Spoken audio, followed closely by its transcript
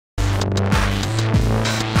Hey,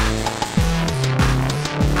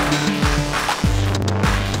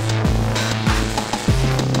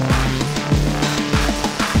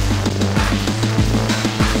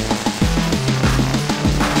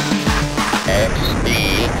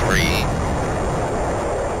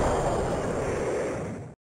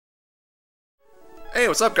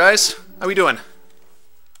 what's up, guys? How we doing?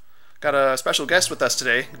 Got a special guest with us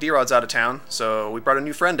today. D-Rod's out of town, so we brought a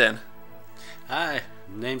new friend in. Hi,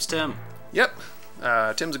 name's Tim. Yep.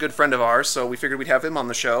 Tim's a good friend of ours, so we figured we'd have him on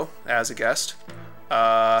the show as a guest.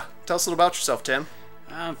 Tell us a little about yourself, Tim.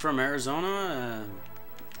 I'm from Arizona,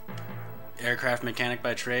 aircraft mechanic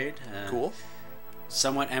by trade. Cool.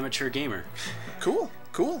 Somewhat amateur gamer. Cool.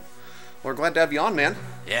 Well, we're glad to have you on, man.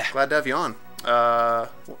 Yeah. Glad to have you on. What are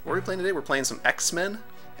we playing today? We're playing some X-Men.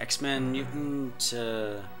 X-Men, Mutant...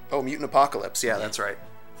 Oh, Mutant Apocalypse. Yeah, that's right.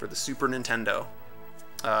 For the Super Nintendo.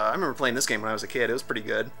 I remember playing this game when I was a kid. It was pretty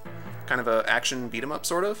good. Kind of a action beat-em-up,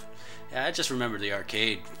 sort of. Yeah, I just remember the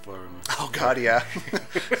arcade for... Oh, God, yeah.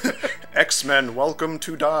 X-Men, welcome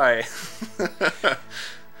to die.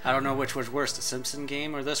 I don't know which was worse, the Simpson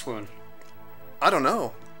game or this one. I don't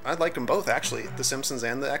know. I liked them both, actually. The Simpsons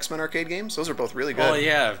and the X-Men arcade games. Those are both really good. Oh,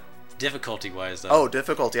 yeah. Difficulty-wise, though. Oh,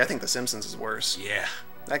 difficulty. I think The Simpsons is worse. Yeah.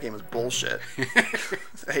 That game is bullshit.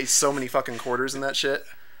 I hate so many fucking quarters in that shit.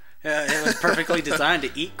 Yeah, it was perfectly designed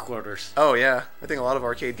to eat quarters. Oh, yeah. I think a lot of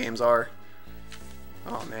arcade games are.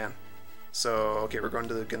 Oh, man. So, okay, we're going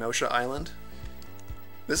to the Genosha Island.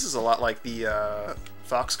 This is a lot like the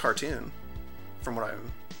Fox cartoon, from what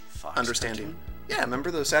I'm understanding. Cartoon? Yeah,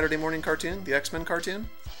 remember the Saturday morning cartoon? The X-Men cartoon?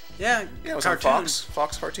 Yeah, it was on Fox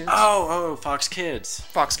Cartoons. Oh, Fox Kids.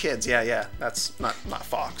 Fox Kids, yeah. That's not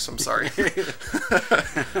Fox, I'm sorry.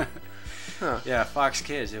 Huh. Yeah, Fox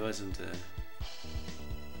Kids, it wasn't...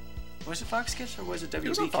 Was it Fox Kids or was it WB Kids? It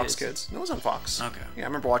was on Fox Kids. No, it was on Fox. Okay. Yeah, I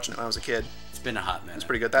remember watching it when I was a kid. It's been a hot minute. It's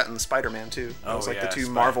pretty good. That and Spider-Man, too. That was like the two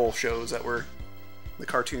Marvel shows that were the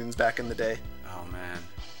cartoons back in the day. Oh, man.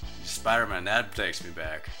 Spider-Man, that takes me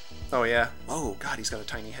back. Oh, yeah. Oh, God, he's got a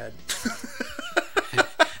tiny head.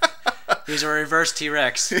 He's a reverse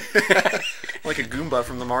T-Rex. Like a Goomba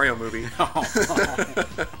from the Mario movie. Oh.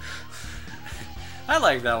 I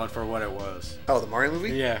like that one for what it was. Oh, the Mario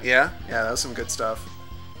movie? Yeah. Yeah, that was some good stuff.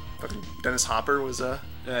 Fucking Dennis Hopper was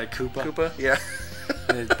Koopa. Yeah.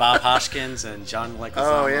 Bob Hoskins and John Leguizamo.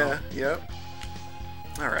 Oh, yeah. Yep.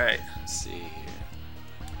 All right. Let's see here.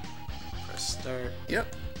 Press start.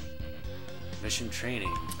 Yep. Mission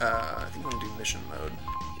training. I think I'm gonna do mission mode.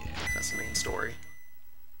 Yeah. That's the main story.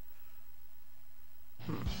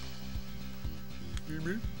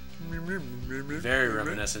 Very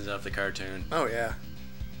reminiscent of the cartoon. Oh, yeah.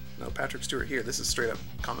 No, Patrick Stewart here. This is straight up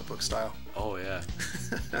comic book style. Oh, yeah.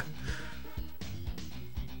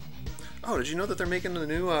 Oh, did you know that they're making a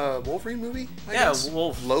new Wolverine movie? I Yeah, guess?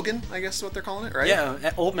 Wolf. Logan, I guess is what they're calling it, right?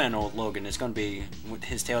 Yeah, Old Logan is going to be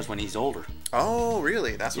his tales when he's older. Oh,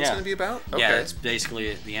 really? That's what it's going to be about? Okay. Yeah, it's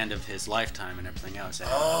basically at the end of his lifetime and everything else.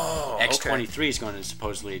 Oh, okay. X-23 is going to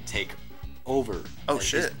supposedly take over. Oh,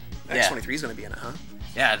 shit. X-23 is going to be in it, huh?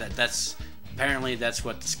 Yeah, that's apparently that's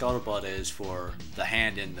what the scuttlebutt is for the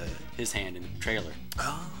hand in his hand in the trailer.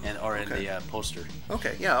 Oh. In the poster.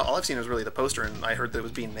 Okay, yeah. All I've seen was really the poster, and I heard that it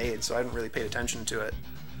was being made, so I hadn't really paid attention to it.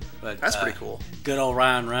 But that's pretty cool. Good old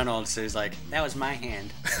Ryan Reynolds is like, that was my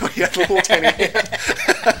hand. Oh, yeah, the little tiny hand.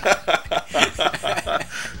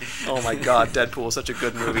 Oh my God, Deadpool is such a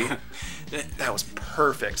good movie. That was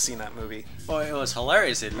perfect, seeing that movie. Well, it was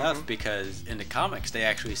hilarious enough because in the comics they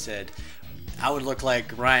actually said, I would look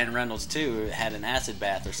like Ryan Reynolds too, had an acid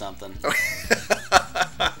bath or something.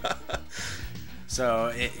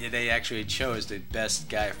 So they actually chose the best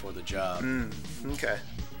guy for the job. Okay.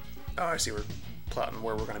 Oh, I see. We're plotting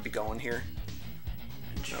where we're going to be going here.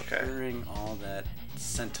 Ensuring all that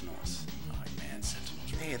Sentinels. Oh man,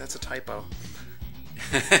 Sentinels. Hey, that's a typo.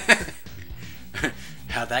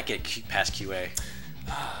 How'd that get past QA?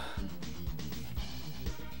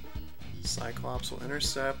 Cyclops will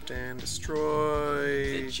intercept and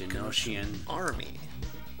destroy the Genosian army.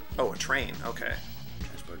 Oh, a train. Okay.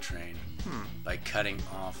 Transport train. By cutting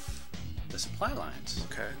off the supply lines.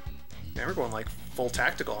 Okay. Man, we're going like full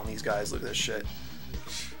tactical on these guys. Look at this shit.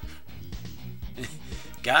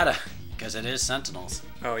 Gotta, because it is Sentinels.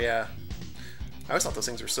 Oh yeah. I always thought those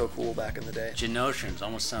things were so cool back in the day. Genosians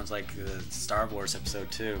almost sounds like the Star Wars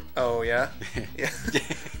episode 2. Oh yeah? Yeah.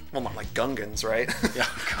 Well, not like Gungans, right?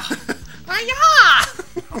 Oh god.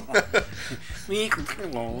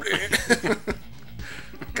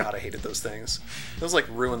 God, I hated those things. Those like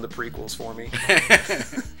ruined the prequels for me.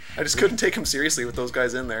 I just couldn't take them seriously with those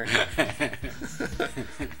guys in there.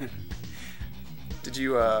 Did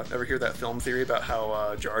you ever hear that film theory about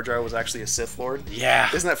how Jar Jar was actually a Sith Lord? Yeah.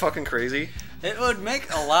 Isn't that fucking crazy? It would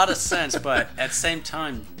make a lot of sense, but at the same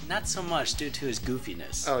time, not so much due to his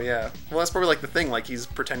goofiness. Oh yeah. Well, that's probably like the thing. Like he's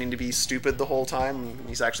pretending to be stupid the whole time, and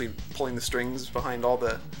he's actually pulling the strings behind all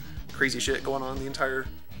the crazy shit going on in the entire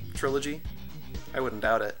trilogy. I wouldn't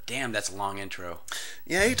doubt it. Damn, that's a long intro.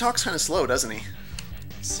 Yeah, he talks kind of slow, doesn't he?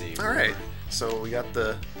 Let's see. All right. So we got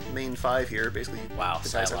the main 5 here, basically. Wow, the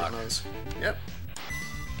guys Psylocke. everyone knows. Yep.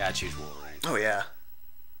 Gotta choose Wolverine. Oh yeah.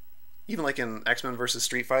 Even like in X-Men vs.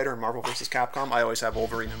 Street Fighter and Marvel vs. Capcom, I always have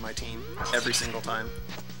Wolverine in my team every single time.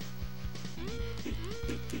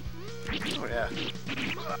 Oh yeah.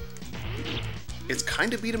 It's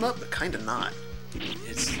kind of beat 'em up, but kind of not.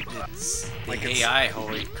 It's Like the it's- AI.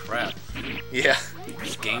 Holy crap! Yeah.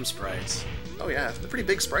 It's game sprites. Oh yeah, they're pretty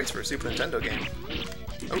big sprites for a Super Nintendo game.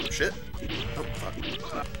 Oh shit. Oh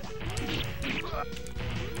fuck.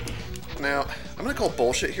 Now, I'm gonna call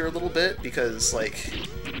bullshit here a little bit because, like,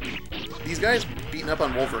 these guys beating up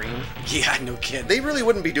on Wolverine, Yeah, no kidding. they really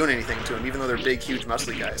wouldn't be doing anything to him, even though they're big, huge,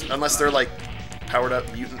 muscly guys. Unless they're, like, powered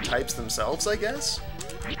up mutant types themselves, I guess?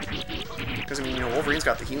 Because, I mean, you know, Wolverine's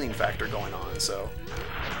got the healing factor going on, so...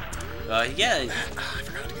 Yeah. I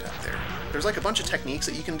forgot to get up there. There's, like, a bunch of techniques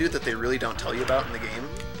that you can do that they really don't tell you about in the game.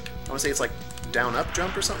 I want to say it's, like, down-up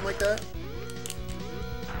jump or something like that.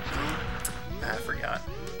 I forgot.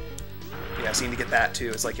 Yeah, so you need to get that, too.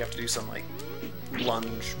 It's like you have to do some, like,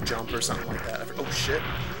 lunge jump or something like that. Oh, shit.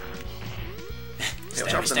 Yeah,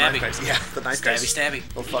 watch out for the knife guys. Yeah, the knife guys. Stabby.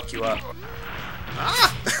 They'll fuck you up.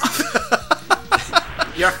 Ah!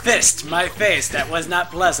 Your fist, my face. That was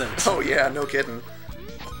not pleasant. Oh, yeah, no kidding.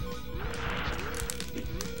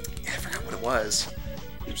 Yeah, I forgot what it was.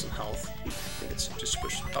 There's some health. I think it's just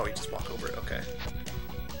push. Oh, you just walk over it. Okay.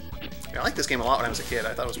 Yeah, I liked this game a lot when I was a kid.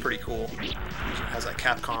 I thought it was pretty cool. It has that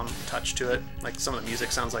Capcom touch to it. Like, some of the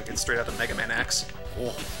music sounds like it's straight out of Mega Man X.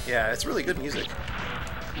 Oh. Yeah, it's really good music.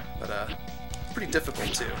 But, pretty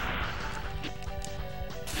difficult, too.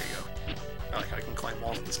 There you go. I like how I can climb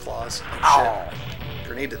walls with his claws. Oh, shit.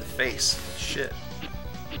 Grenade to the face. Shit.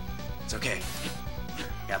 It's okay.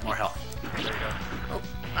 Got more health. There you go. Oh.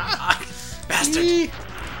 Ah! Bastard. Eee!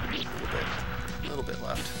 A little bit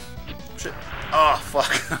left. Oh, shit. Oh,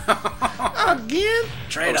 fuck. Again?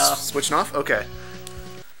 Trade-off. Switching off? Okay.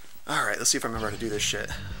 Alright, let's see if I remember how to do this shit.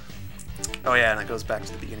 Oh, yeah, and it goes back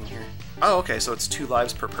to the beginning here. Oh, okay, so it's 2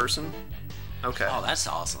 lives per person? Okay. Oh, that's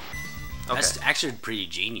awesome. Okay. That's actually pretty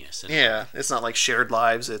genius. Isn't Yeah, it's not like shared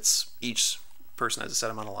lives, it's each person has a set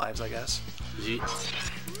amount of lives, I guess. it?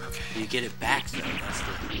 Okay. You get it back, though. That's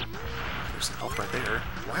the... There's some health right there.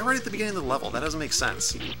 Why right at the beginning of the level? That doesn't make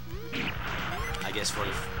sense. I guess for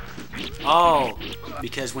the... Oh,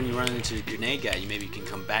 because when you run into the grenade guy, you maybe can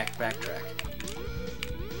come backtrack.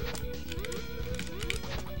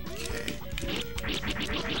 Okay.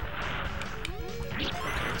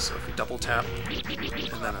 Okay, so if you double tap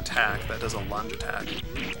and then attack, that does a lunge attack.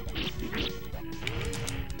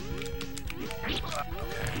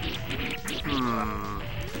 Okay.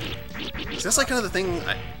 See, that's like kind of the thing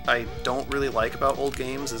I don't really like about old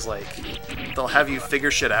games is like they'll have you figure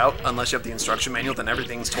shit out unless you have the instruction manual, then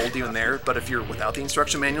everything's told you in there. But if you're without the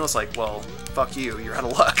instruction manual, it's like, well, fuck you, you're out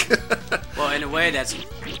of luck. Well, in a way, that's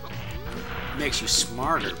makes you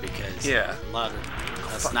smarter because Yeah. a lot of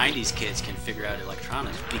us 90s kids can figure out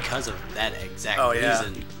electronics because of that exact Oh, yeah.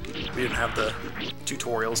 reason. We didn't have the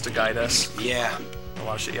tutorials to guide us. Yeah. A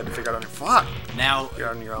lot of shit you had to figure out on your fuck. Now, You're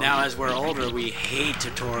on your own. now as we're older, we hate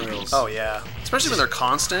tutorials. Oh yeah, especially when they're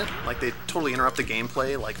constant. Like they totally interrupt the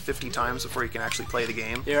gameplay like 50 times before you can actually play the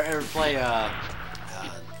game. You ever play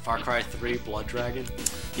Far Cry 3 Blood Dragon?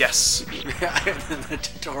 Yes. The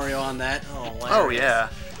tutorial on that? Oh, Oh yeah.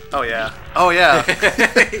 Oh yeah. Oh yeah.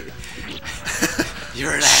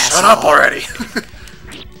 You're an asshole. Shut up already.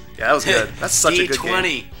 Yeah, that was good. That's such a good game.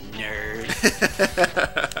 D20, nerd.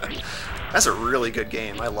 That's a really good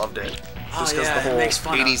game. I loved it. Just because yeah, the it whole makes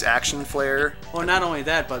fun of- 80s action flair. Well, not only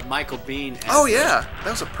that, but Michael Biehn. as Oh the- yeah,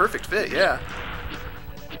 that was a perfect fit. Yeah.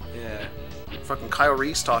 Yeah. Fucking Kyle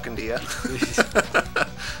Reese talking to you.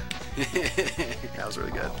 That was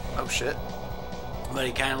really good. Oh shit. But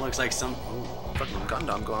he kind of looks like some. Fucking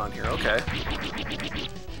Gundam going on here. Okay.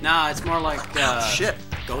 Nah, it's more like Shit.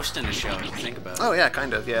 Ghost in the Shell. If you think about it. Oh yeah,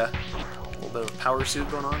 kind of. Yeah. A little bit of power suit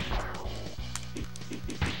going on.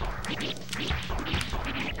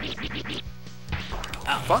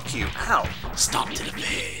 Ow. Fuck you. Ow. Stomp to the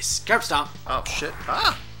face. Curb stomp. Oh shit.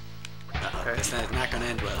 Ah. Uh-oh, Okay. That's not gonna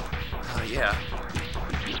end well. Yeah.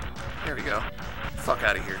 There we go. Fuck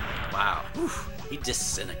out of here. Wow. He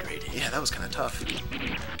disintegrated. Yeah, that was kind of tough.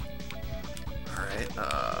 Alright,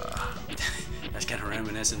 That's kind of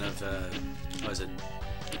reminiscent of, what was it,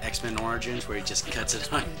 X-Men Origins, where he just cuts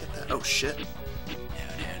it on. oh shit. No.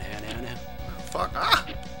 Fuck, ah!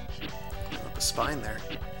 Up the spine there.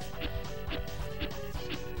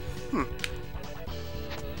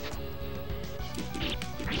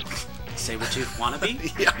 Sabertooth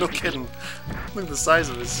wannabe? Yeah, no kidding. Look at the size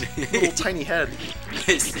of his little tiny head.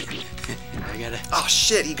 I got a... Oh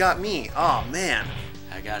shit, he got me. Oh man.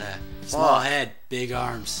 I got a small head, big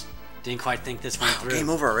arms. Didn't quite think this went through. Game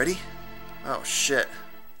over already? Oh shit.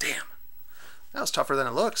 Damn. That was tougher than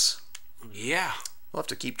it looks. Yeah. We'll have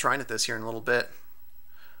to keep trying at this here in a little bit.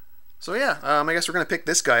 So yeah, I guess we're going to pick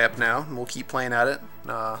this guy up now, and we'll keep playing at it.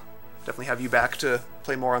 Definitely have you back to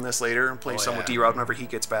play more on this later, and play some with D-Rod whenever he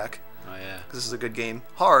gets back. Oh yeah. Because this is a good game.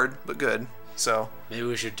 Hard, but good. So maybe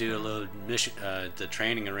we should do a little mission, the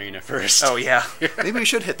training arena first. Oh yeah. Maybe we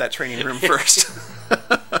should hit that training room first.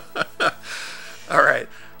 Alright.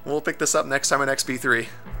 We'll pick this up next time on XP3.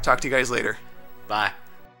 Talk to you guys later. Bye.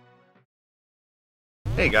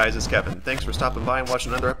 Hey guys, it's Kevin. Thanks for stopping by and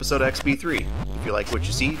watching another episode of XP3. If you like what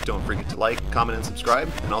you see, don't forget to like, comment, and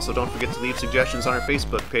subscribe. And also don't forget to leave suggestions on our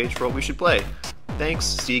Facebook page for what we should play. Thanks.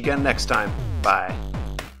 See you again next time. Bye.